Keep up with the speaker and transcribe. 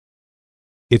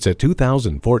It's a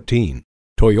 2014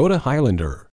 Toyota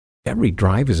Highlander. Every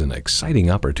drive is an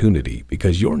exciting opportunity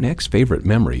because your next favorite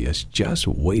memory is just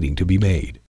waiting to be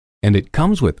made. And it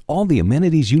comes with all the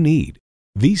amenities you need.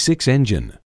 V6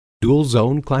 engine, dual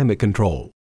zone climate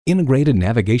control, integrated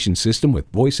navigation system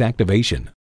with voice activation,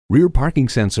 rear parking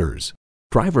sensors,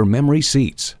 driver memory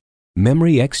seats,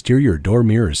 memory exterior door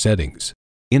mirror settings,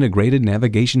 integrated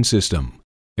navigation system,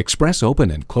 express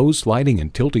open and close sliding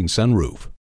and tilting sunroof,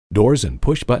 doors and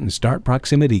push-button start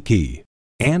proximity key,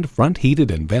 and front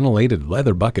heated and ventilated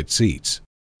leather bucket seats.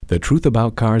 The Truth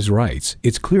About Cars writes,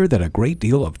 it's clear that a great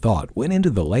deal of thought went into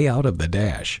the layout of the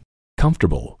dash.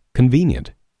 Comfortable,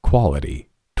 convenient, quality.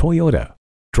 Toyota.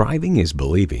 Driving is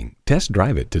believing. Test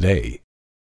drive it today.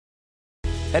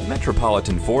 At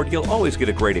Metropolitan Ford, you'll always get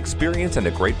a great experience and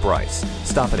a great price.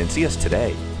 Stop in and see us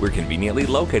today. We're conveniently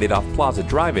located off Plaza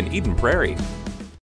Drive in Eden Prairie.